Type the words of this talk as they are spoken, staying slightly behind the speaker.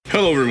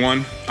Hello,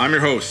 everyone. I'm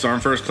your host,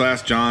 Sergeant First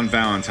Class John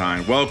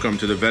Valentine. Welcome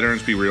to the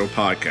Veterans Be Real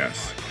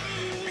podcast.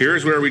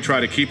 Here's where we try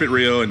to keep it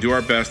real and do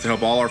our best to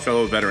help all our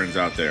fellow veterans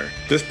out there.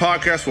 This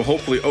podcast will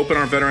hopefully open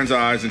our veterans'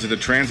 eyes into the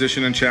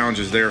transition and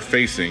challenges they are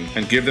facing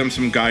and give them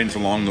some guidance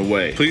along the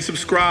way. Please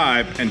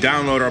subscribe and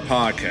download our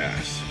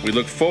podcast. We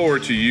look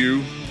forward to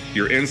you,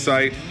 your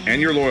insight,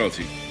 and your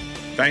loyalty.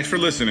 Thanks for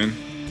listening.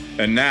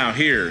 And now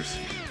here's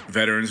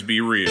Veterans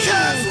Be Real.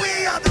 'Cause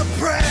we are the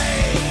brave.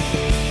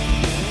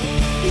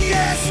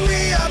 Yes,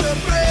 we are the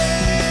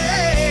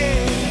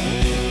brave.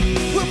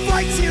 We'll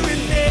fight to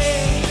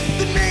rename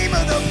the name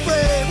of the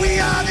brave. We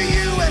are the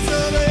U.S.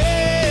 of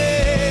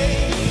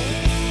A.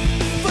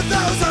 For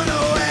those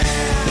unaware,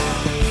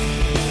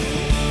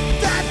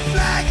 that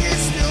flag is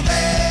still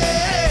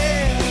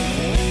there.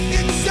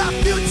 It's our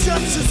future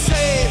to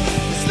save.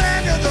 This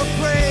land of the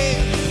brave,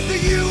 the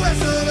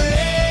U.S. of A.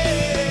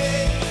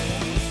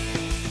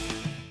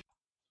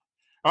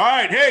 All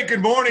right. Hey, good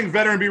morning,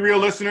 Veteran Be Real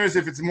listeners.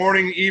 If it's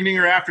morning, evening,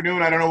 or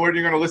afternoon, I don't know where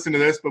you're going to listen to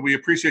this, but we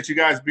appreciate you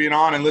guys being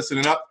on and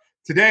listening up.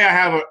 Today, I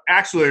have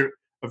actually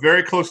a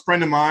very close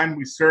friend of mine.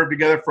 We served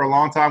together for a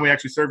long time. We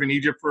actually served in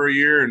Egypt for a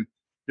year and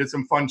did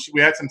some fun.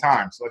 We had some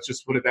time, so let's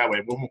just put it that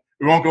way.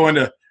 We won't go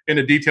into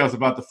details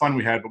about the fun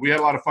we had, but we had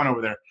a lot of fun over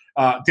there.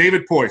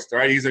 David Poist, all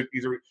right? He's a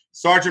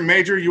Sergeant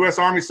Major, U.S.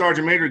 Army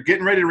Sergeant Major,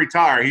 getting ready to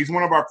retire. He's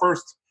one of our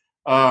first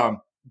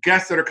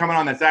guests that are coming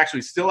on that's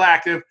actually still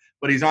active,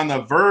 but he's on the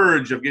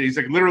verge of he's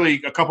like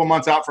literally a couple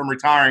months out from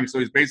retiring. So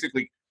he's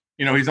basically,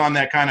 he's on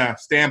that kind of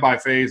standby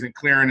phase and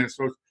clearing. And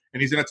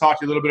he's going to talk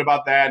to you a little bit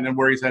about that and then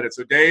where he's headed.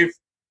 So Dave,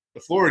 the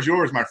floor is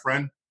yours, my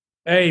friend.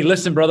 Hey,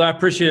 listen, brother, I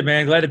appreciate it,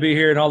 man. Glad to be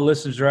here and all the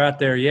listeners are out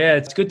there. Yeah,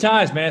 it's good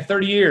times, man.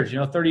 30 years,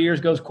 30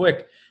 years goes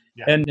quick.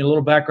 Yeah. And a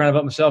little background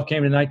about myself,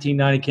 came in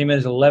 1990, came in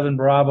as 11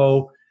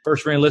 Bravo.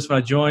 First re-enlist when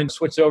I joined,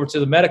 switched over to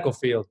the medical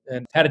field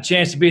and had a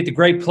chance to be at the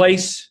Great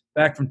Place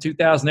back from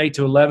 2008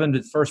 to 11 to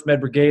the 1st Med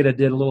Brigade. I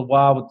did a little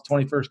while with the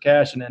 21st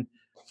Cash and then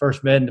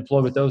 1st Med and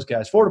deployed with those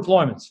guys. 4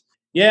 deployments.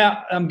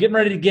 Yeah, I'm getting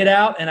ready to get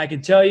out, and I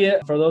can tell you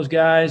for those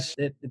guys,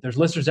 if there's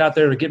listeners out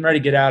there that are getting ready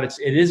to get out, it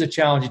is a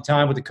challenging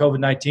time with the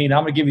COVID-19.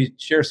 I'm going to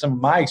share some of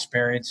my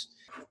experience.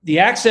 The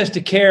access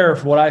to care,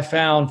 for what I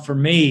found for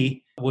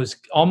me, was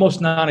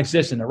almost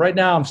non-existent. Now, right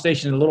now, I'm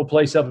stationed in a little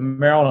place up in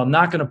Maryland. I'm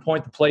not going to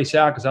point the place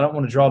out because I don't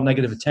want to draw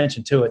negative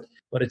attention to it,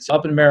 but it's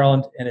up in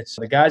Maryland, and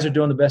the guys are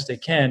doing the best they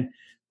can.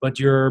 But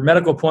your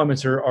medical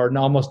appointments are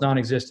almost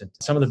non-existent.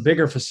 Some of the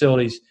bigger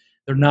facilities,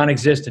 they're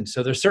non-existent.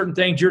 So there's certain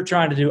things you're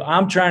trying to do.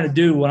 I'm trying to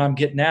do when I'm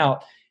getting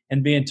out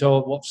and being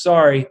told, well,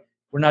 sorry,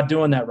 we're not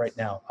doing that right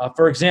now.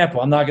 For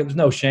example, there's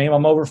no shame.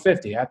 I'm over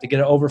 50. I have to get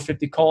an over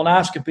 50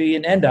 colonoscopy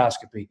and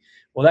endoscopy.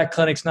 Well, that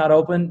clinic's not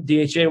open.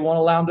 DHA won't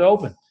allow them to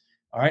open.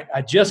 All right.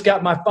 I just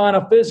got my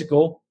final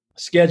physical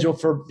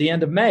scheduled for the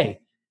end of May.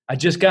 I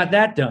just got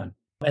that done.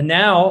 And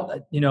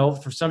now,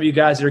 for some of you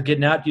guys that are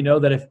getting out,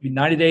 that if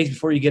 90 days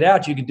before you get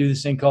out, you can do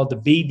this thing called the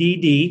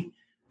BDD.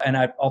 And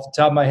off the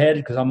top of my head,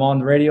 because I'm on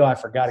the radio, I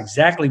forgot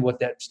exactly what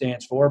that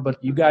stands for,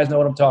 but you guys know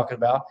what I'm talking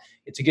about.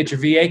 It's to get your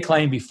VA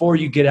claim before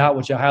you get out,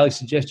 which I highly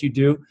suggest you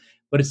do,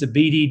 but it's a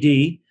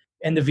BDD.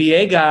 And the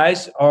VA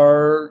guys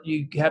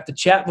you have to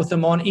chat with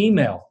them on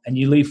email, and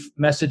you leave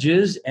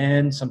messages,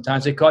 and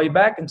sometimes they call you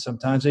back and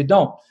sometimes they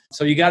don't.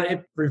 So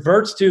it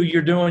reverts to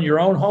you're doing your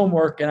own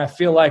homework. And I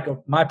feel like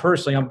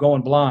I'm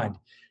going blind.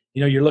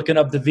 You're looking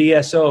up the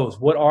VSOs.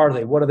 What are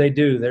they? What do they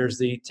do? There's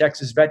the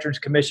Texas Veterans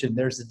Commission.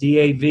 There's the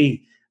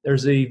DAV.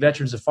 There's the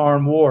Veterans of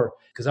Foreign War,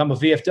 because I'm a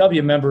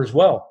VFW member as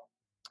well.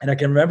 And I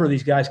can remember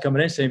these guys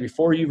coming in saying,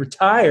 before you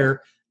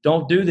retire,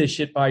 don't do this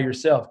shit by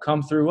yourself.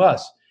 Come through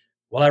us.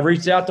 Well, I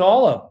reached out to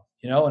all of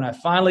them, and I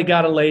finally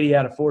got a lady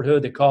out of Fort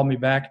Hood that called me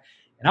back,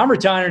 and I'm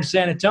retiring in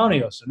San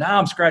Antonio. So now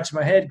I'm scratching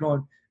my head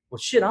going, well,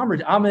 shit, I'm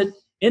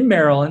in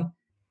Maryland.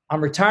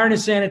 I'm retiring in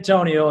San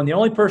Antonio, and the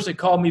only person that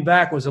called me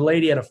back was a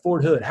lady out of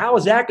Fort Hood. How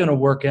is that going to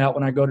work out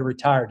when I go to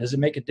retire? Does it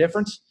make a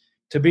difference?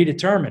 To be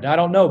determined. I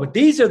don't know. But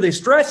these are the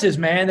stresses,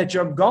 man, that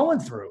you're going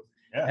through.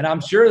 Yeah. And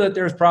I'm sure that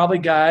there's probably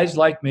guys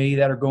like me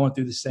that are going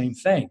through the same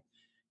thing.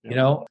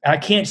 Yeah. I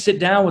can't sit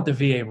down with the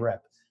VA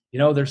rep.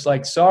 There's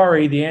like,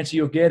 sorry, the answer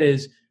you'll get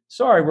is,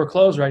 sorry, we're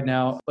closed right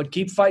now, but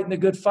keep fighting the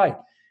good fight.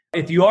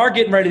 If you are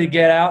getting ready to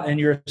get out and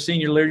you're a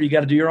senior leader, you got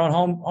to do your own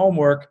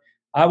homework.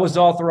 I was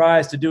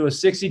authorized to do a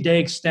 60-day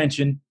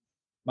extension.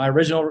 My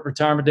original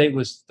retirement date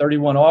was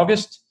 31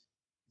 August.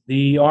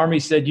 The Army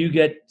said you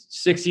get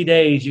 60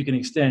 days you can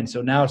extend.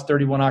 So now it's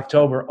 31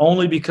 October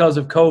only because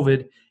of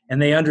COVID, and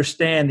they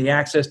understand the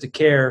access to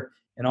care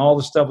and all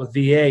the stuff with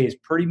VA is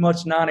pretty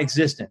much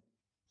non-existent.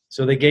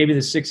 So they gave me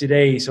the 60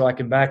 days so I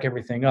can back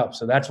everything up.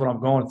 So that's what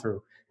I'm going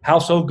through.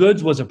 Household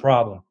goods was a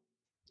problem,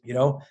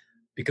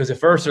 because at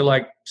first they're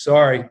like,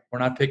 sorry, we're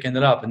not picking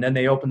it up. And then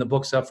they opened the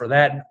books up for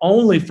that, and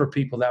only for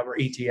people that were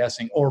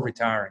ETSing or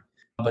retiring,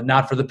 but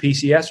not for the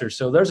PCSers.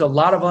 So there's a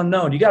lot of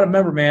unknown. You got to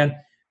remember, man,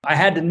 I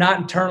had to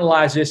not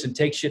internalize this and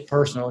take shit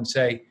personal and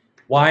say,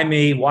 why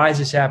me? Why is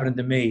this happening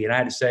to me? And I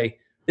had to say,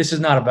 this is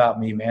not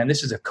about me, man.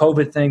 This is a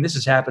COVID thing. This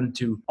is happening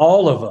to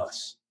all of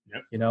us,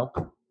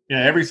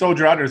 Yeah, every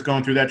soldier out there is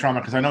going through that trauma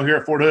because I know here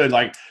at Fort Hood,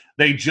 like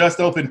they just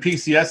opened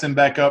PCSing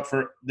back up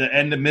for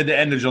mid to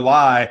end of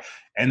July,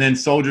 and then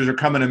soldiers are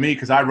coming to me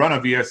because I run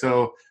a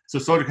VSO. So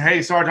soldier,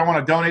 hey Sarge, I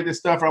want to donate this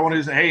stuff. Or I want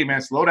to say, hey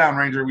man, slow down,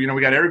 Ranger. We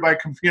got everybody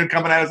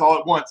coming at us all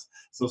at once.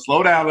 So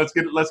slow down. Let's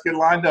get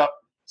lined up.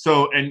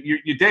 So and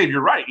you Dave,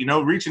 you're right.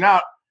 Reaching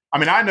out. I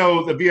mean, I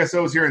know the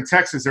VSOs here in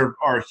Texas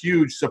are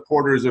huge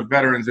supporters of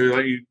veterans. They're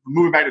like,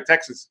 moving back to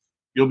Texas,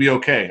 you'll be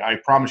okay. I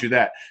promise you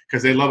that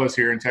because they love us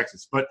here in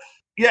Texas. But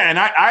yeah, and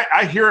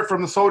I hear it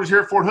from the soldiers here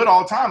at Fort Hood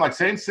all the time. Like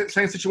same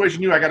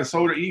situation I got a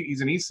soldier. He's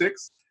an E6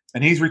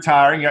 and he's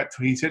retiring.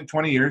 He's hitting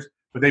 20 years,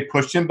 but they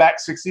pushed him back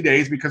 60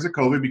 days because of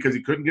COVID because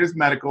he couldn't get his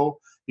medical.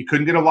 He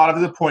couldn't get a lot of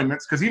his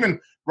appointments because even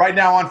right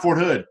now on Fort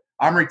Hood,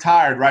 I'm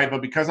retired, right?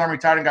 But because I'm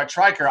retired and got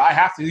TRICARE, I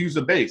have to use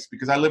the base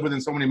because I live within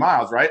so many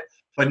miles, right?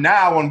 But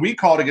now when we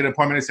call to get an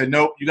appointment, they said,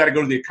 nope, you got to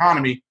go to the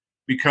economy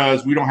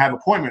because we don't have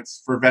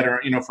appointments for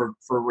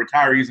for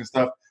retirees and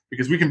stuff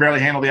because we can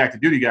barely handle the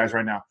active duty guys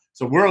right now.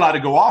 So we're allowed to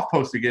go off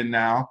post again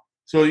now.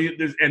 So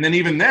and then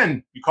even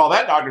then you call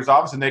that doctor's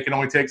office and they can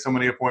only take so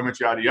many appointments,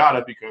 yada,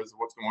 yada, because of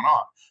what's going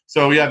on.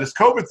 So yeah, this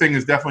COVID thing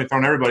has definitely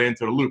thrown everybody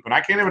into the loop. And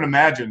I can't even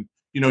imagine,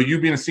 you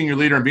being a senior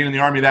leader and being in the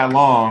Army that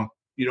long,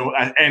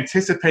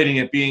 anticipating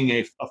it being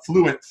a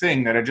fluent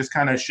thing that it just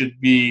kind of should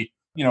be,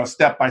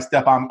 step by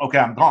step, I'm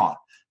gone.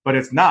 But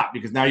it's not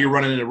because now you're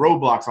running into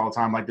roadblocks all the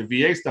time. Like the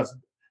VA stuff.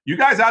 You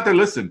guys out there,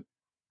 listen,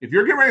 if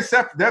you're getting ready to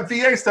step, that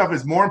VA stuff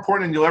is more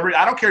important than you'll ever.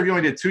 I don't care if you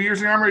only did 2 years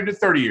in the Army or you did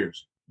 30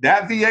 years.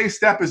 That VA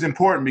step is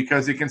important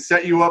because it can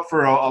set you up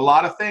for a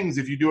lot of things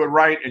if you do it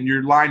right and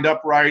you're lined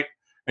up right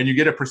and you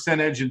get a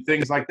percentage and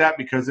things like that.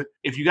 Because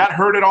if you got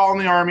hurt at all in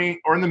the Army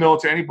or in the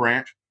military, any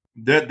branch,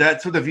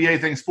 that's what the VA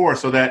thing's for.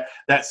 So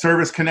that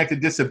service-connected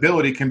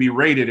disability can be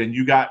rated and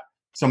you got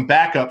some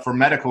backup for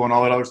medical and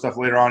all that other stuff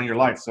later on in your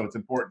life. So it's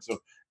important. So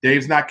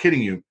Dave's not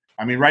kidding you.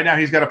 I mean, right now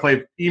he's got to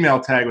play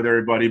email tag with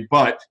everybody,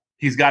 but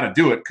he's got to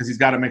do it because he's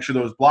got to make sure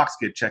those blocks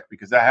get checked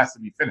because that has to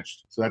be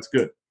finished. So that's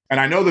good. And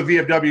I know the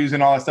VFWs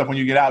and all that stuff when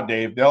you get out,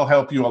 Dave, they'll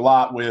help you a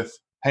lot with,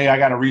 hey, I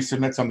got to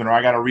resubmit something or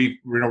I got to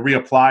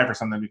reapply for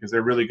something because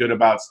they're really good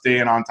about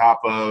staying on top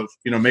of,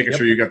 making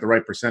sure you got the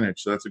right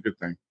percentage. So that's a good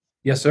thing.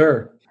 Yes,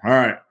 sir. All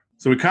right.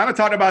 So we kind of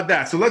talked about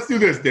that. So let's do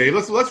this, Dave.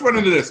 Let's run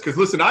into this because,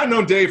 listen, I've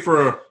known Dave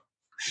for,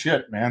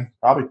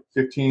 probably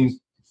 15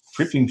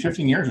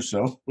 years or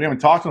so. We haven't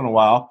talked in a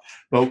while,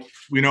 but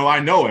I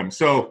know him.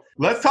 So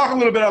let's talk a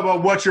little bit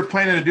about what you're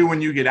planning to do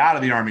when you get out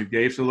of the Army,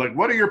 Dave. So like,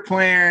 what are your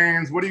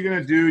plans? What are you going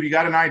to do? Do you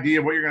got an idea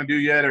of what you're going to do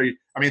yet?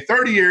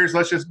 30 years,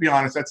 let's just be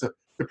honest. That's a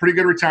pretty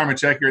good retirement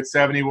check. You're at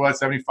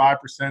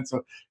 75%.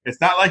 So it's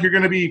not like you're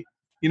going to be,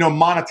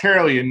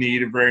 monetarily in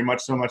need of very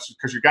much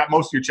because you got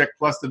most of your check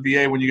plus the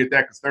VA when you get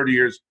that because 30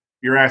 years,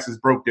 your ass is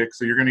broke, Dick,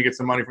 so you're going to get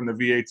some money from the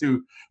VA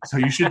too. So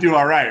you should do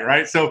all right,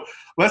 right? So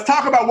let's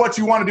talk about what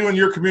you want to do in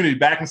your community.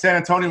 Back in San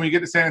Antonio, when you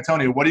get to San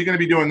Antonio, what are you going to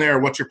be doing there?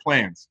 What's your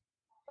plans?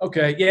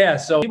 Okay, yeah.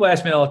 So people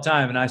ask me all the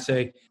time, and I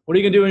say, what are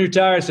you going to do when you're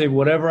retired? I say,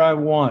 whatever I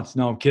want.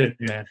 No, I'm kidding,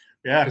 man.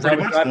 Yeah, pretty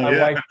much so,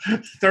 yeah.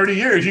 30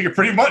 years, you can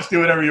pretty much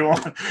do whatever you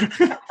want.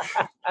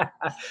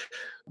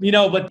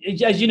 But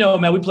as you know,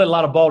 man, we played a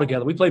lot of ball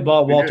together. We played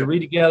ball at Walter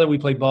Reed together. We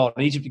played ball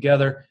in Egypt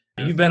together.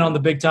 You've been on the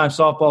big-time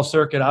softball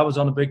circuit. I was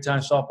on the big-time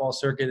softball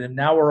circuit, and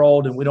now we're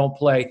old and we don't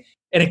play.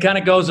 And it kind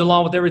of goes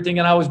along with everything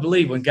that I always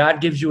believe. When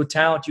God gives you a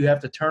talent, you have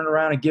to turn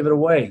around and give it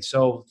away.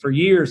 So for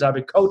years, I've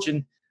been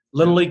coaching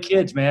Little League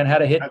kids, man, how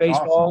to hit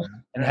baseball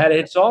and how to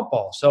hit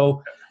softball.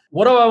 So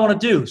what do I want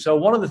to do? So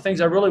one of the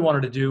things I really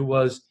wanted to do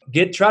was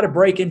try to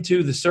break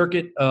into the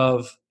circuit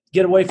of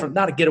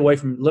not get away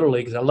from Little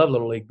League because I love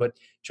Little League, but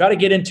try to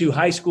get into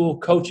high school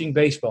coaching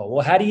baseball.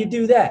 Well, how do you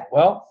do that?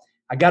 Well,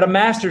 I got a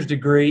master's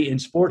degree in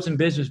sports and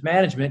business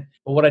management,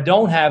 but what I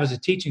don't have is a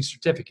teaching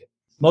certificate.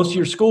 Most of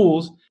your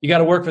schools, you got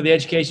to work for the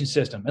education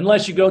system,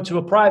 unless you go to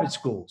a private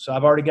school. So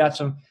I've already got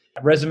some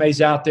resumes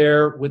out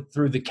there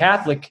through the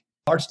Catholic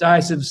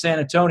Archdiocese of San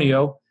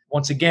Antonio.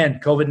 Once again,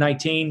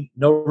 COVID-19,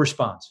 no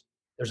response.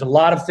 There's a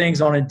lot of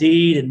things on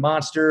Indeed and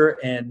Monster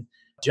and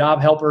Job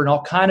Helper and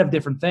all kind of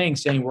different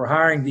things saying we're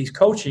hiring these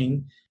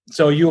coaching.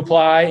 So you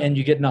apply and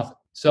you get nothing.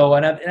 So,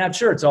 and I'm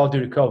sure it's all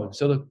due to COVID.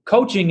 So the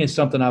coaching is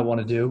something I want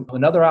to do.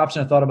 Another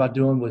option I thought about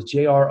doing was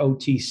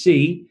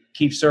JROTC,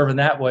 keep serving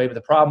that way. But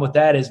the problem with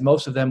that is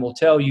most of them will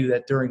tell you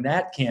that during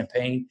that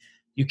campaign,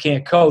 you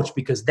can't coach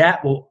because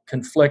that will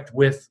conflict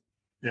with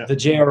the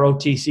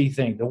JROTC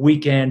thing, the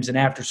weekends and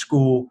after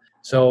school.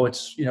 So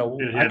it's,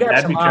 I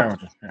got some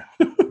options.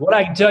 What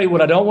I can tell you,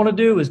 what I don't want to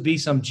do is be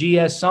some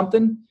GS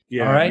something.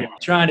 Yeah, all right. Yeah.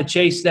 Trying to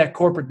chase that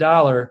corporate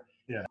dollar.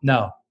 Yeah.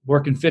 No.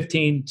 Working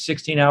 15,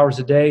 16 hours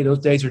a day, those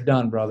days are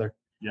done, brother.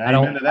 Yeah,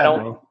 amen to that,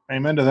 bro.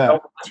 Amen to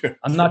that.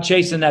 I'm not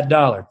chasing that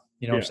dollar.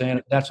 You know what I'm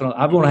saying? That's what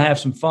I want to have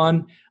some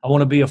fun. I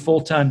want to be a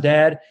full-time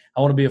dad.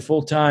 I want to be a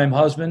full-time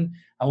husband.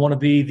 I want to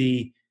be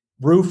the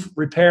roof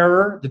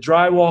repairer, the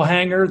drywall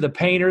hanger, the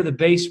painter, the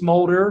base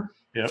molder,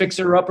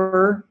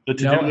 fixer-upper. The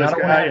to-do list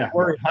guy,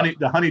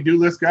 the honey-do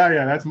list guy.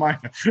 Yeah,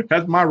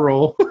 that's my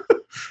role.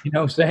 You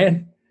know what I'm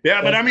saying?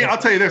 Yeah, but I mean, I'll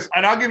tell you this,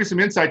 and I'll give you some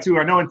insight too.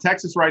 I know in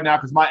Texas right now,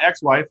 because my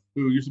ex-wife,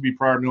 who used to be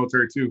prior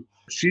military too,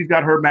 she's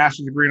got her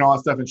master's degree and all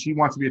that stuff, and she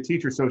wants to be a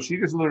teacher. So she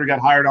just literally got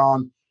hired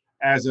on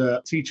as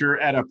a teacher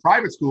at a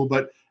private school.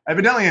 But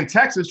evidently in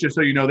Texas, just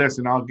so you know this,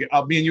 and me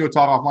and you will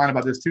talk offline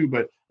about this too.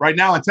 But right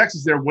now in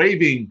Texas, they're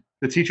waiving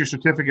the teacher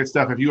certificate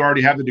stuff if you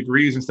already have the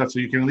degrees and stuff, so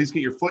you can at least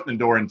get your foot in the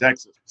door in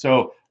Texas.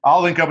 So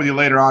I'll link up with you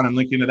later on and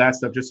link into that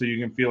stuff just so you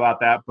can feel out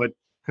that. But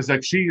because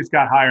like she just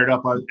got hired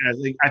up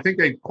as I think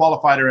they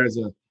qualified her as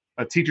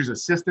a teacher's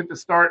assistant to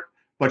start,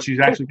 but she's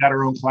actually got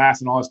her own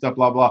class and all that stuff,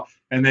 blah, blah.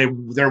 And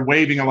they're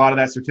waiving a lot of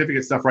that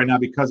certificate stuff right now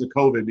because of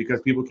COVID,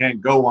 because people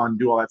can't go on and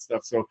do all that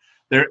stuff. So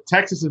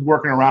Texas is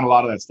working around a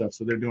lot of that stuff.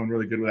 So they're doing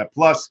really good with that.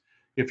 Plus,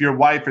 if your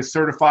wife is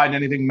certified in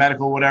anything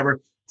medical,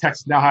 whatever,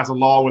 Texas now has a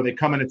law where they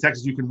come into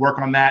Texas, you can work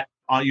on that.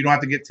 You don't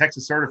have to get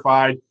Texas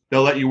certified.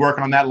 They'll let you work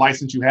on that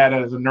license you had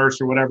as a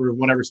nurse or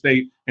whatever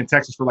state in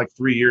Texas for like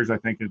 3 years, I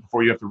think,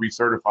 before you have to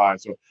recertify.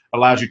 So it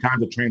allows you time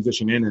to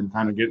transition in and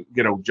kind of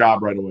get a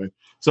job right away.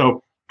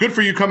 So good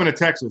for you coming to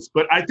Texas.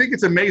 But I think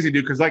it's amazing,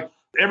 dude, because like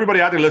everybody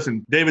out there,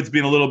 listen, David's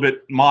being a little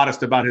bit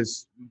modest about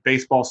his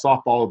baseball,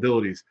 softball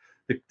abilities.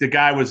 The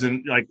guy was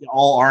in like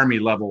all Army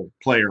level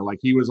player. Like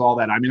he was all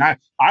that. I mean,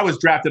 I was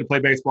drafted to play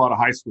baseball out of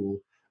high school.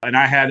 And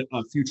I had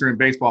a future in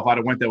baseball if I'd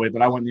have went that way,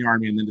 but I went in the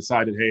Army and then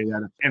decided, hey,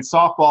 that. And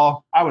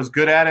softball, I was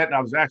good at it, and I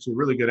was actually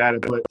really good at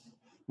it, but it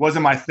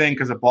wasn't my thing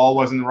because the ball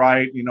wasn't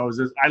right. You know,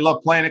 I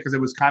love playing it because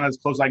it was kind of as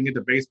close as I can get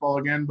to baseball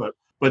again.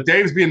 But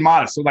Dave's being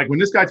modest. So like when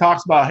this guy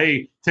talks about,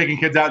 hey, taking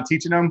kids out and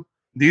teaching them,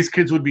 these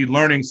kids would be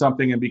learning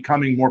something and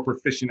becoming more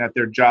proficient at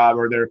their job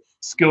or their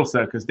skill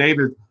set, because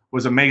David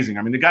was amazing.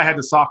 I mean, the guy had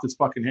the softest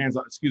fucking hands,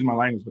 excuse my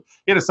language, but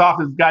he had the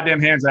softest goddamn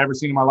hands I ever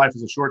seen in my life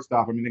as a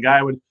shortstop. I mean, the guy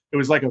it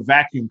was like a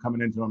vacuum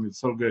coming into him. It's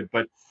so good.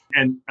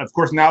 And of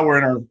course, now we're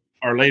in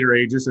our later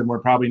ages and we're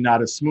probably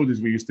not as smooth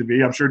as we used to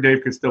be. I'm sure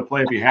Dave could still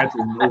play if he had to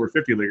in over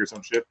 50 league or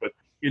some shit, but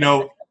you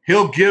know,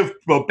 he'll give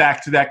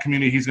back to that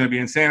community. He's going to be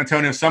in San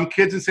Antonio. Some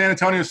kids in San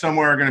Antonio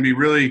somewhere are going to be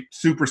really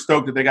super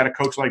stoked that they got a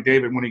coach like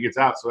David when he gets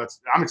out. So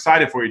I'm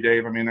excited for you,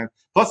 Dave. I mean,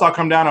 plus I'll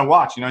come down and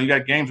watch. You know, you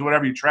got games,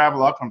 whatever, you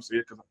travel, I'll come see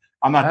it because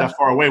I'm not that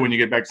far away when you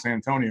get back to San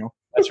Antonio.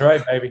 That's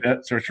right, baby.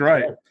 That's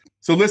right.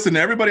 So listen,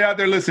 everybody out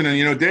there listening,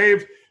 you know,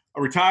 Dave,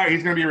 he's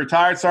going to be a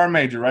retired Sergeant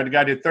Major, right? The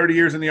guy did 30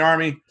 years in the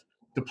Army,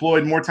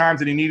 deployed more times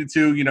than he needed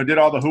to, you know, did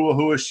all the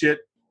hua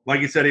shit.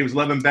 Like he said, he was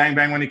 11 bang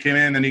bang when he came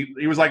in, and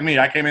he was like me.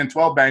 I came in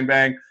 12 bang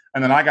bang,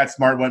 and then I got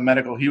smart, went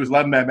medical. He was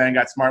 11 bang bang,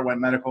 got smart,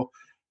 went medical,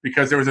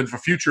 because there was a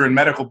future in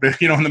medical,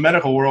 you know, in the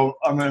medical world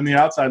on the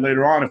outside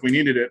later on if we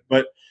needed it.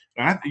 But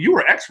you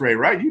were X-ray,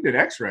 right? You did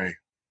X-ray.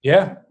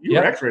 Yeah. You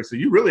were X-ray, so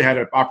you really had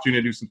an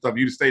opportunity to do some stuff.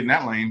 You just stayed in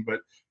that lane, but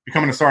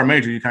becoming a Sergeant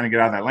Major, you kind of get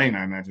out of that lane,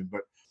 I imagine.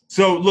 But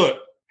so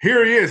look,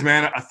 here he is,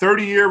 man, a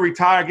 30-year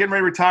getting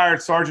ready to retire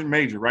Sergeant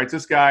Major, right?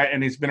 This guy,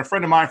 and he's been a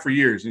friend of mine for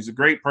years. He's a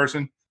great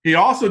person. He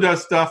also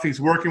does stuff.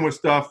 He's working with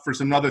stuff for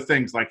some other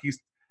things. Like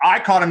I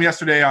caught him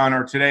yesterday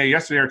or today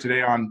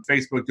on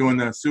Facebook doing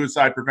the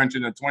suicide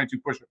prevention and 22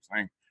 push-ups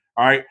thing.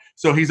 All right.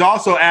 So he's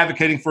also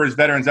advocating for his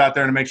veterans out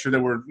there to make sure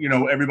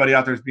that everybody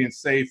out there is being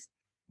safe.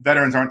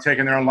 Veterans aren't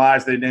taking their own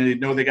lives. They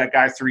know they got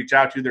guys to reach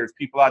out to. There's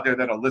people out there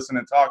that'll listen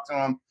and talk to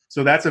them.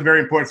 So that's a very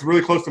important. It's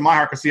really close to my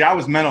heart because, see, I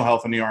was mental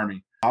health in the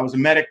Army. I was a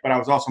medic, but I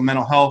was also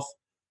mental health.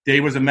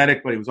 Dave was a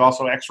medic, but he was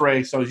also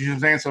X-ray. So you know what I'm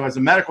saying? So as a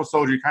medical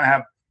soldier,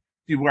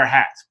 you wear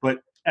hats. But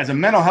as a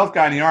mental health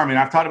guy in the Army, and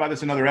I've talked about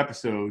this in other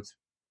episodes,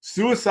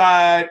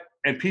 suicide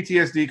and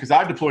PTSD, because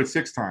I've deployed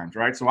 6 times,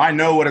 right? So I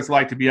know what it's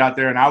like to be out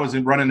there, and I was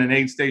running an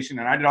aid station,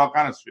 and I did all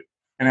kinds of shit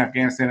in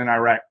Afghanistan and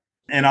Iraq.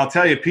 And I'll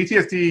tell you,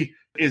 PTSD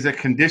is a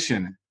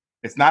condition.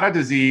 It's not a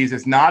disease.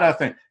 It's not a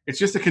thing. It's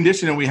just a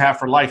condition that we have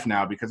for life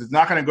now because it's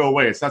not going to go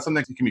away. It's not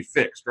something that can be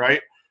fixed,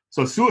 right?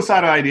 So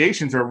suicidal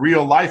ideations are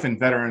real life in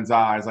veterans'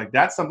 eyes. Like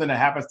that's something that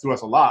happens to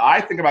us a lot. I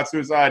think about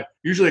suicide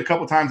usually a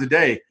couple times a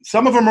day.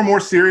 Some of them are more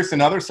serious than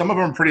others. Some of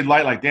them are pretty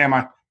light, like, damn,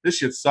 this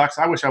shit sucks.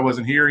 I wish I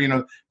wasn't here, you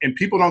know. And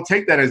people don't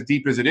take that as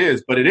deep as it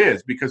is, but it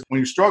is, because when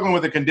you're struggling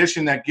with a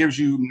condition that gives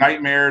you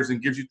nightmares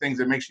and gives you things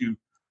that makes you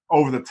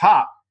over the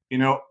top, you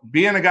know,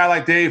 being a guy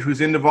like Dave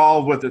who's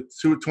involved with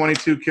the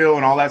 22 kill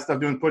and all that stuff,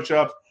 doing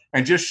push-ups,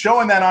 and just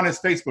showing that on his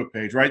Facebook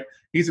page, right?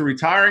 He's a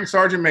retiring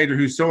Sergeant Major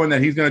who's showing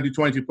that he's going to do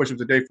 22 push-ups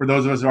a day for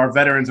those of us, our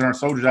veterans and our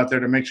soldiers out there,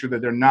 to make sure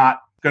that they're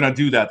not going to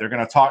do that. They're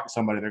going to talk to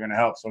somebody. They're going to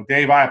help. So,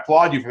 Dave, I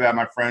applaud you for that,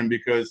 my friend,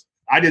 because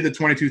I did the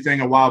 22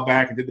 thing a while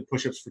back and did the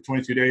push-ups for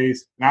 22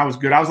 days, and I was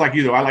good. I was like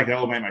you, though. I like to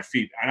elevate my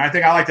feet. And I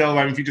think I like to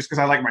elevate my feet just because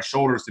I like my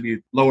shoulders to be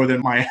lower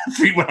than my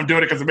feet when I'm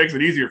doing it, because it makes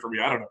it easier for me.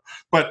 I don't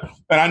know.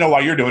 And I know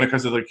why you're doing it,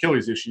 because of the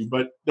Achilles issue.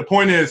 But the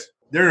point is,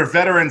 there are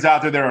veterans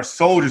out there, there are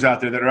soldiers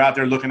out there that are out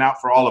there looking out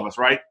for all of us,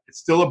 right? It's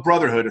still a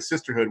brotherhood, a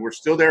sisterhood. We're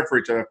still there for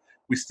each other.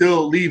 We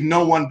still leave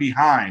no one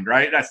behind,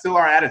 right? That's still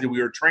our attitude.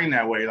 We were trained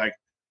that way. Like,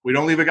 we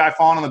don't leave a guy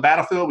falling on the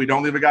battlefield. We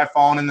don't leave a guy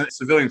falling in the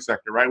civilian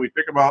sector, right? We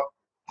pick him up,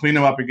 clean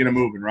him up, and get him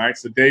moving, right?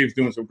 So Dave's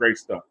doing some great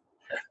stuff.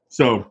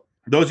 So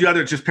those of you out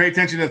there, just pay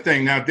attention to the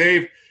thing. Now,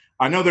 Dave,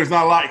 I know there's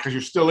not a lot because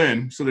you're still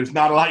in, so there's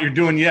not a lot you're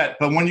doing yet.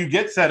 But when you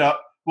get set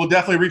up, we'll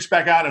definitely reach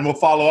back out and we'll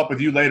follow up with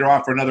you later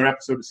on for another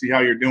episode to see how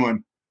you're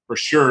doing, for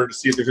sure, to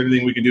see if there's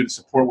anything we can do to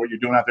support what you're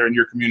doing out there in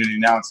your community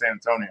now in San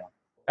Antonio.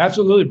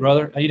 Absolutely,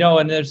 brother.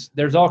 And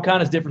there's all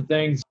kinds of different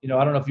things. I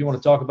don't know if you want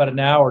to talk about it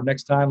now or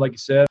next time, like you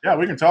said. Yeah,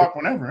 we can talk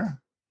whenever.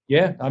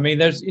 Yeah,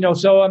 there's,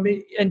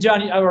 and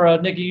John,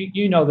 or Nikki,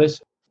 you know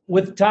this,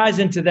 with ties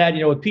into that,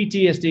 with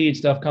PTSD and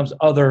stuff comes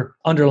other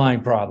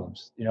underlying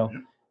problems,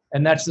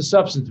 and that's the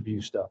substance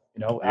abuse stuff,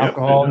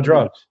 alcohol and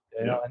drugs,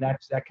 and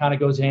that kind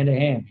of goes hand in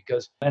hand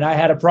and I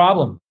had a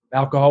problem.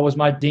 Alcohol was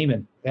my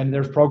demon, and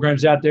there's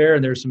programs out there,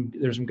 and there's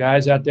some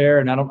guys out there,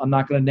 and I'm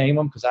not going to name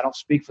them because I don't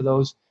speak for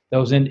those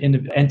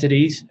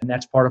entities, and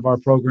that's part of our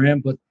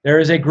program. But there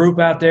is a group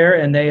out there,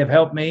 and they have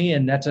helped me,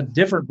 and that's a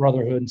different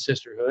brotherhood and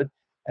sisterhood.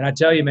 And I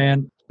tell you,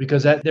 man,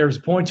 because there's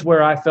points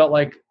where I felt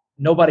like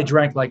nobody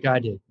drank like I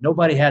did.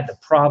 Nobody had the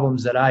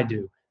problems that I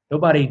do.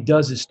 Nobody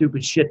does the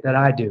stupid shit that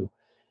I do.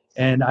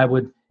 And I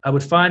would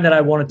find that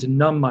I wanted to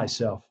numb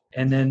myself.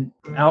 And then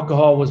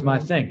alcohol was my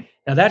thing.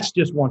 Now, that's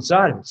just one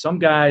side of it. Some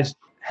guys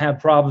have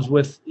problems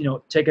with,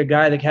 take a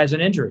guy that has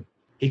an injury.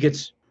 He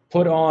gets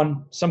put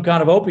on some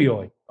kind of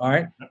opioid, all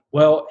right?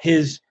 Well,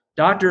 his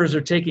doctors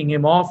are taking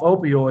him off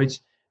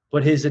opioids,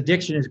 but his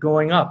addiction is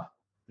going up.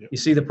 Yep. You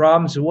see the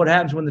problem? So what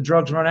happens when the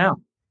drugs run out?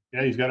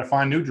 Yeah, he's got to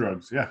find new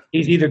drugs, yeah. He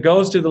either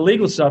goes to the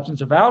legal substance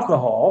of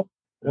alcohol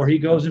or he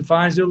goes and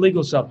finds the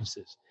illegal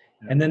substances.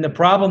 And then the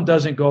problem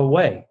doesn't go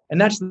away.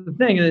 And that's the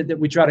thing that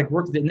we try to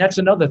work with. And that's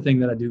another thing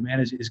that I do, man,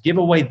 is give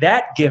away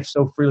that gift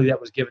so freely that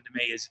was given to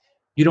me is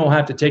you don't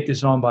have to take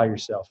this on by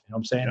yourself. You know what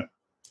I'm saying?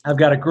 Yeah. I've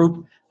got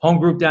a home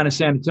group down in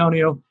San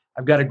Antonio.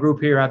 I've got a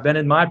group here. I've been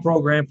in my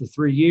program for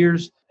 3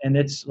 years. And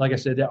it's, like I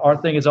said, our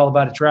thing is all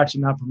about attraction,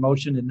 not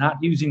promotion, and not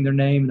using their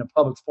name in a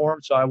public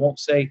forum. So I won't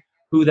say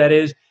who that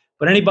is.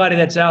 But anybody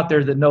that's out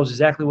there that knows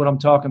exactly what I'm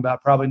talking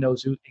about probably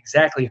knows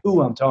exactly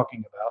who I'm talking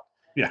about.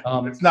 Yeah,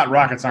 it's not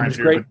rocket science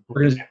here. Great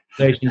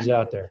organizations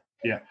out there.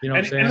 Yeah. You know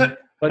what I'm saying?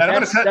 But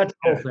that's the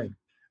whole thing.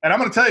 And I'm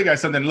going to tell you guys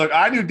something. Look,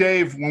 I knew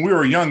Dave when we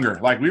were younger.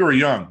 Like, we were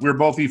young. We were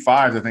both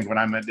E5s, I think, when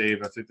I met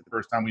Dave. I think the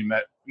first time we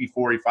met,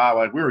 E4, E5,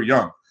 like, we were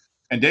young.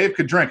 And Dave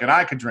could drink, and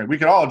I could drink. We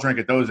could all drink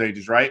at those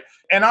ages, right?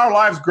 And our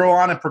lives grow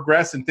on and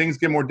progress, and things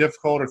get more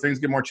difficult or things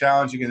get more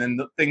challenging, and then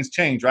things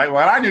change, right?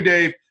 Well, I knew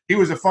Dave. He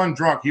was a fun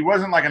drunk. He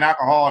wasn't like an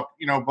alcoholic,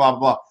 blah, blah,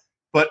 blah.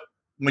 But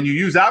when you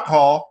use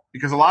alcohol,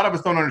 because a lot of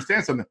us don't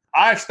understand something,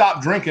 I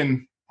stopped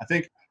drinking, I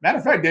think, matter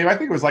of fact, Dave, I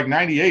think it was like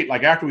 98,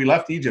 like after we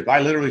left Egypt, I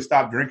literally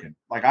stopped drinking.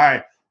 Like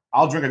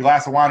I'll drink a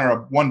glass of wine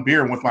or one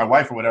beer with my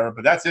wife or whatever,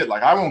 but that's it.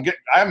 Like I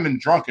haven't been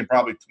drunk in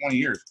probably 20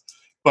 years.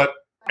 But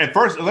at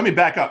first, let me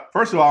back up.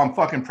 First of all, I'm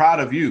fucking proud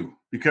of you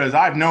because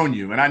I've known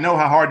you and I know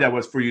how hard that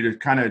was for you to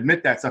kind of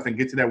admit that stuff and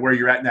get to that where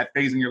you're at in that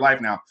phase in your life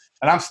now.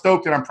 And I'm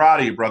stoked and I'm proud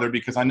of you, brother,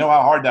 because I know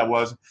how hard that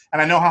was.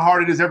 And I know how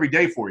hard it is every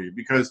day for you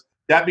because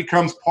that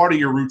becomes part of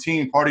your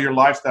routine, part of your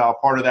lifestyle,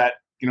 part of that,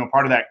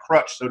 part of that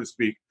crutch, so to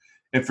speak.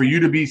 And for you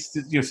to be,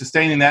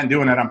 sustaining that and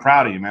doing that, I'm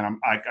proud of you, man.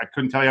 I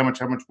couldn't tell you how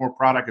much more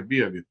proud I could be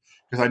of you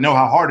because I know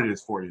how hard it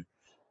is for you.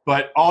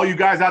 But all you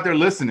guys out there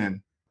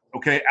listening,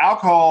 okay,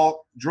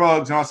 alcohol,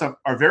 drugs, and all that stuff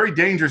are very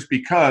dangerous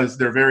because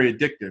they're very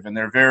addictive and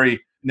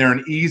they're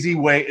an easy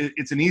way.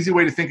 It's an easy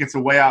way to think it's a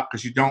way out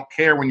because you don't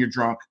care when you're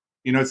drunk.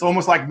 It's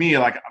almost like me.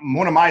 Like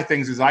one of my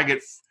things is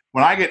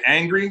when I get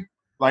angry,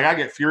 like I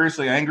get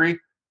furiously angry,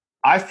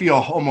 I feel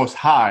almost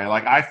high.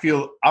 Like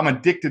I'm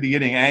addicted to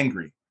getting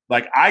angry.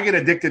 Like I get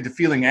addicted to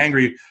feeling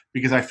angry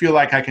because I feel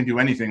like I can do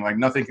anything. Like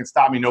nothing can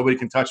stop me. Nobody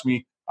can touch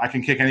me. I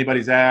can kick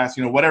anybody's ass,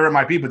 whatever it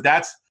might be. But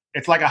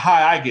it's like a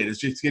high I get. It's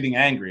just getting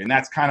angry. And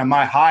that's kind of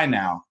my high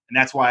now. And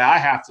that's why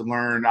I've had to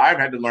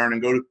learn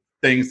and go to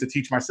things to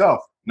teach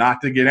myself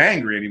not to get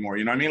angry anymore.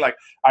 You know what I mean? Like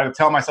I would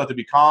tell myself to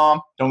be calm.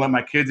 Don't let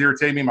my kids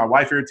irritate me. My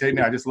wife irritate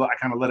me. I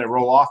kind of let it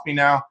roll off me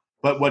now.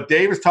 But what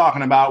Dave is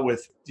talking about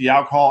with the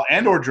alcohol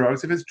and or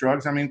drugs, if it's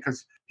drugs,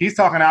 because he's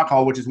talking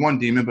alcohol, which is one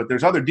demon, but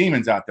there's other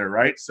demons out there,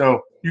 right?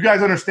 So you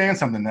guys understand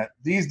something, that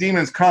these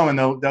demons come and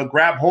they'll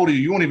grab hold of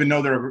you. You won't even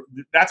know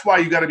that's why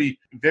you got to be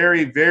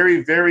very,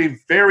 very, very,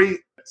 very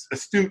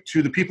astute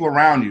to the people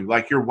around you,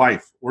 like your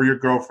wife or your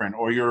girlfriend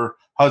or your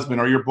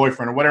husband or your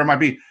boyfriend or whatever it might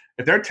be.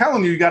 If they're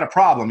telling you got a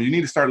problem, you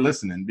need to start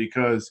listening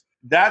because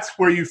that's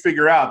where you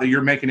figure out that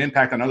you're making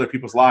impact on other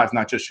people's lives,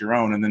 not just your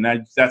own. And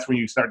then that's when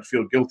you start to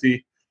feel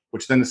guilty,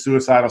 which then the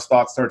suicidal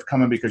thoughts start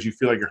coming because you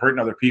feel like you're hurting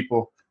other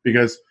people.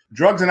 Because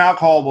drugs and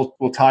alcohol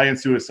will tie in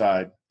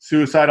suicide.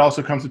 Suicide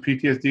also comes with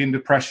PTSD and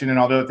depression and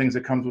all the other things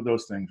that comes with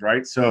those things,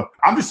 right? So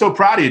I'm just so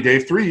proud of you,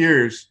 Dave. 3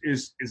 years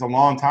is a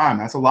long time.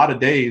 That's a lot of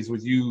days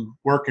with you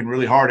working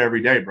really hard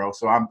every day, bro.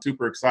 So I'm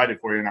super excited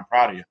for you and I'm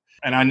proud of you.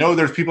 And I know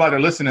there's people out there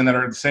listening that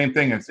are the same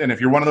thing. And if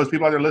you're one of those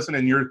people out there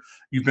listening,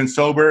 you've been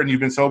sober,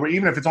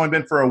 even if it's only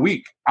been for a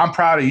week, I'm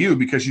proud of you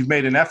because you've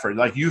made an effort.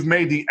 Like you've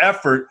made the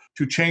effort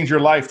to change your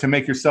life to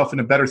make yourself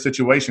in a better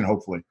situation,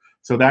 hopefully.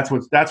 So that's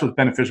what's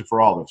beneficial for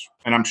all of us.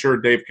 And I'm sure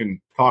Dave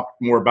can talk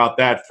more about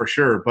that for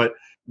sure. But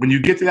when you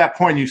get to that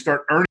point, you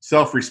start earning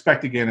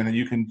self-respect again, and then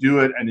you can do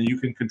it, and then you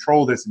can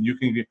control this, and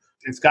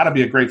it's got to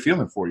be a great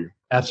feeling for you.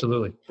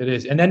 Absolutely. It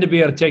is. And then to be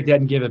able to take that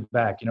and give it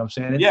back, you know what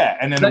I'm saying? Yeah.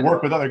 And then to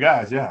work with other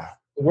guys. Yeah.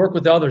 Work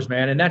with others,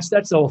 man. And that's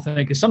the whole thing.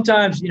 Because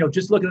sometimes,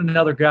 just looking at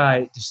another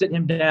guy, to sit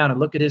him down and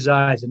look at his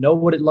eyes and know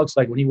what it looks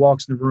like when he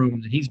walks in the room,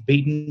 and he's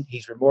beaten,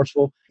 he's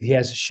remorseful, he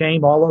has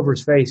shame all over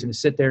his face, and to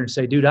sit there and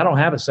say, dude, I don't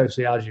have a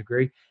sociology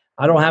degree.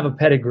 I don't have a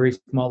pedigree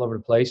from all over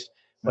the place.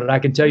 But I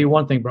can tell you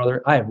one thing,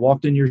 brother, I have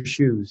walked in your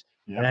shoes,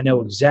 and I know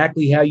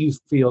exactly how you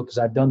feel because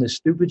I've done this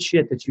stupid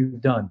shit that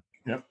you've done.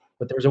 Yep.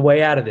 But there's a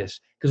way out of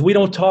this, because we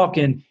don't talk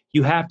in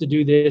you have to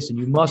do this and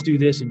you must do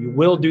this and you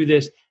will do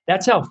this.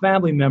 That's how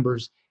family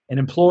members and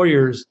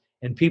employers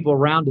and people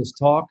around us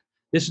talk.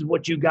 This is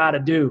what you got to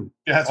do.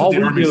 Yeah, that's what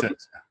the Army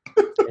says.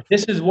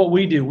 This is what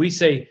we do. We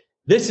say,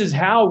 this is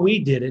how we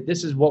did it.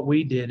 This is what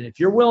we did. And if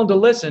you're willing to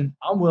listen,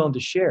 I'm willing to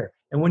share.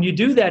 And when you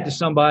do that to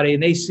somebody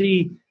and they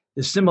see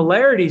the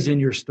similarities in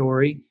your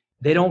story,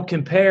 they don't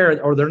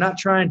compare, or they're not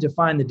trying to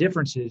find the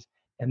differences,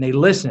 and they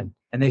listen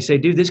and they say,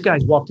 dude, this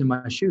guy's walked in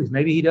my shoes.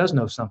 Maybe he does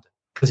know something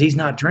because he's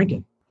not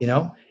drinking,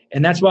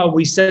 And that's why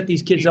we set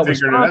these kids up. He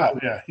figured it out.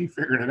 Yeah, he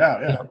figured it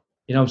out. Yeah.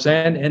 You know what I'm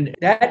saying? And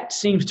that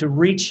seems to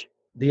reach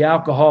the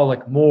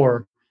alcoholic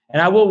more.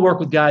 And I will work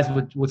with guys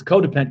with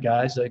codependent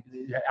guys, like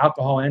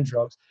alcohol and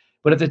drugs.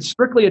 But if it's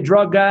strictly a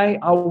drug guy,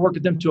 I'll work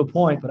with them to a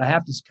point. But I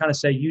have to kind of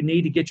say, you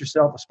need to get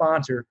yourself a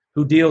sponsor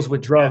who deals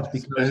with drugs.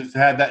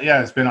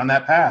 It's been on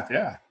that path.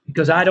 Yeah.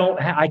 Because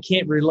I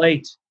can't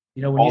relate.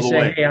 When you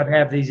say, hey, I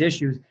have these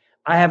issues,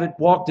 I haven't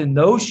walked in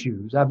those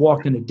shoes. I've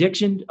walked in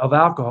addiction of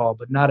alcohol,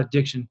 but not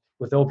addiction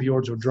with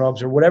opioids or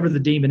drugs or whatever the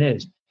demon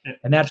is. Yeah.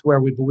 And that's where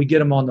we get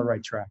them on the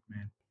right track,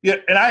 man. Yeah,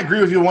 and I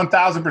agree with you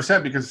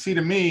 1,000% because, see,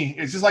 to me,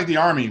 it's just like the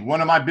Army.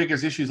 One of my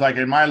biggest issues, like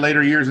in my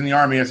later years in the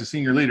Army as a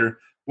senior leader,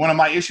 one of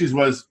my issues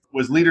was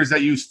leaders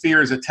that use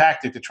fear as a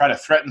tactic to try to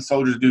threaten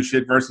soldiers to do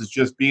shit versus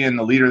just being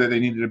the leader that they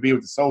needed to be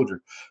with the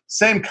soldier.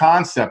 Same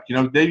concept.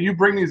 You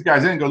bring these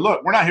guys in and go,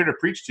 look, we're not here to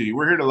preach to you.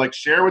 We're here to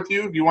share with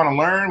you. If you want to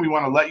learn, we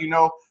want to let you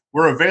know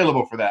we're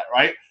available for that,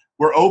 right?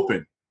 We're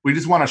open. We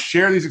just want to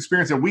share these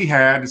experiences that we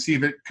had to see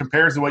if it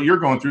compares to what you're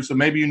going through. So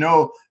maybe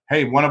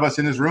hey, one of us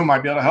in this room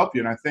might be able to help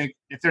you. And I think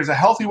if there's a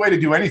healthy way to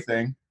do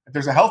anything, the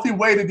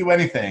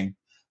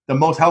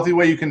most healthy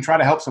way you can try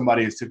to help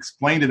somebody is to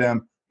explain to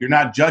them, you're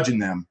not judging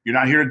them. You're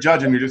not here to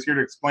judge them. You're just here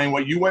to explain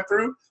what you went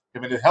through.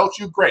 If it helps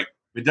you, great.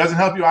 If it doesn't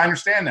help you, I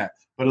understand that.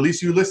 But at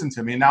least you listen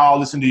to me, and now I'll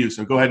listen to you.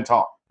 So go ahead and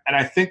talk. And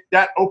I think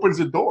that opens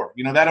the door.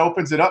 That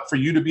opens it up for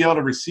you to be able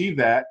to receive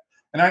that.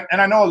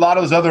 And I know a lot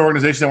of those other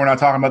organizations that we're not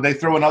talking about, they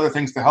throw in other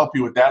things to help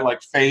you with that,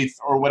 like faith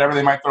or whatever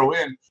they might throw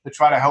in to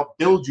try to help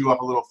build you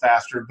up a little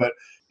faster. But,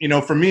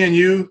 for me and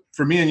you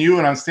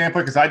and on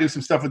Standpoint, because I do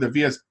some stuff with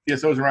the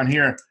VSOs around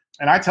here,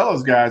 and I tell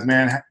those guys,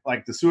 man,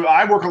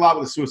 I work a lot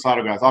with the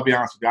suicidal guys. I'll be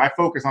honest with you. I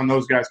focus on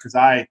those guys because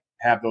I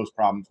have those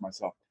problems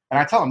myself. And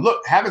I tell them,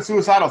 look, having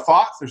suicidal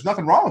thoughts, there's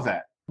nothing wrong with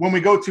that. When we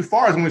go too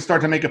far is when we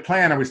start to make a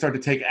plan or we start to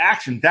take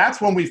action.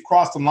 That's when we've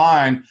crossed the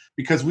line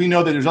because we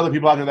know that there's other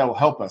people out there that will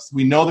help us.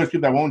 We know there's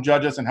people that won't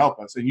judge us and help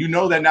us. And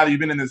that now that you've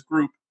been in this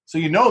group. So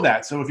you know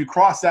that. So if you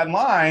cross that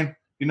line,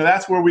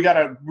 that's where we got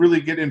to really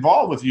get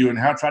involved with you and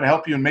try to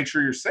help you and make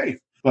sure you're safe.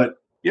 But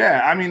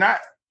yeah,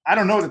 I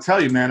don't know what to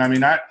tell you, man.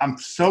 I'm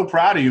so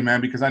proud of you,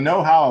 man, because I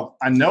know how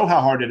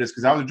hard it is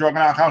because I was a drug and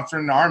alcohol counselor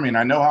in the Army, and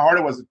I know how hard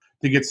it was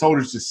to get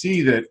soldiers to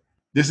see that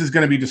this is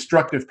going to be a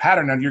destructive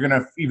pattern and you're going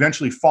to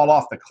eventually fall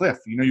off the cliff.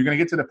 You're going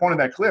to get to the point of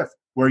that cliff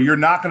where you're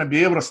not going to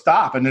be able to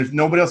stop and there's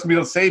nobody else going to be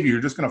able to save you.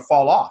 You're just going to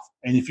fall off.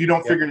 And if you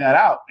don't figure that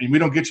out and we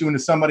don't get you into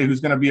somebody who's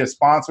going to be a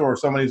sponsor or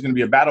somebody who's going to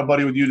be a battle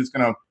buddy with you that's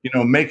going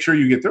to, make sure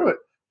you get through it,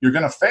 you're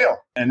going to fail.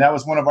 And that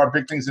was one of our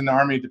big things in the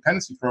Army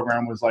dependency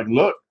program was like,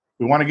 look,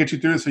 we want to get you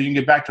through this so you can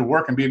get back to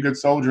work and be a good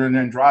soldier and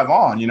then drive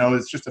on.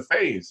 It's just a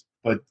phase.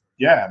 But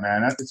yeah,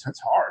 man,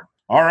 it's hard.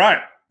 All right.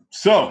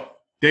 So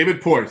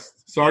David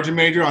Poist, Sergeant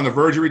Major on the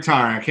verge of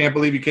retiring. I can't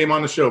believe you came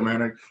on the show,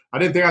 man. I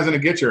didn't think I was going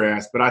to get your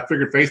ass, but I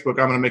figured Facebook,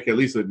 I'm going to make you at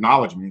least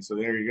acknowledge me. So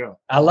there you go.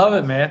 I love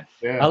it, man.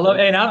 Yeah. I love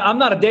it. And I'm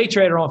not a day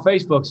trader on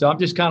Facebook, so I'm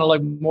just kind of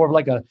like more of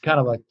like a kind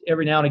of like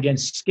every now and again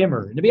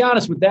skimmer. And to be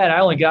honest with that, I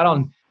only got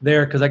on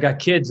there because I got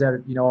kids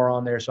that are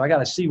on there, so I got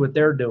to see what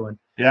they're doing.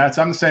 Yeah,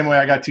 I'm the same way.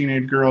 I got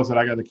teenage girls that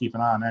I got to keep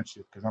an eye on that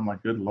shit because I'm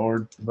like, good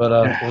Lord.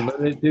 But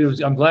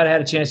dude, I'm glad I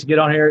had a chance to get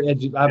on here.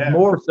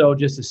 More so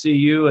just to see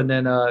you, and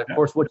then of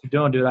course what you're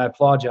doing, dude. I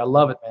applaud you. I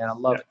love it, man. I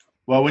love it.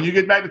 Well, when you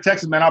get back to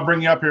Texas, man, I'll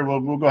bring you up here.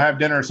 We'll go have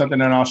dinner or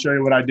something, and I'll show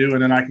you what I do,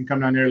 and then I can come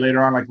down here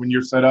later on, like when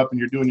you're set up and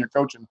you're doing your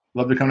coaching.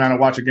 Love to come down and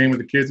watch a game with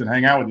the kids and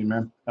hang out with you,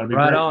 man. That'll be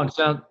right great. On.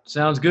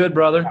 Sounds good,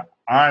 brother.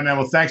 All right, man.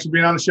 Well, thanks for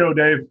being on the show,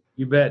 Dave.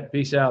 You bet.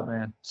 Peace out,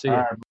 man. See you.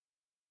 Right.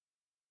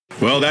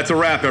 Well, that's a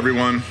wrap,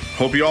 everyone.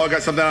 Hope you all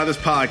got something out of this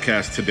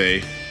podcast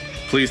today.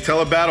 Please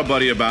tell a battle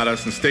buddy about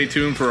us and stay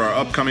tuned for our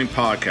upcoming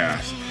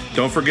podcast.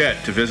 Don't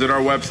forget to visit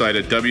our website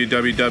at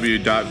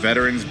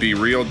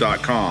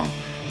www.veteransbereal.com.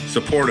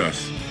 Support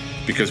us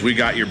because we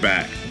got your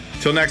back.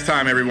 Till next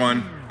time,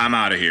 everyone, I'm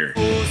out of here.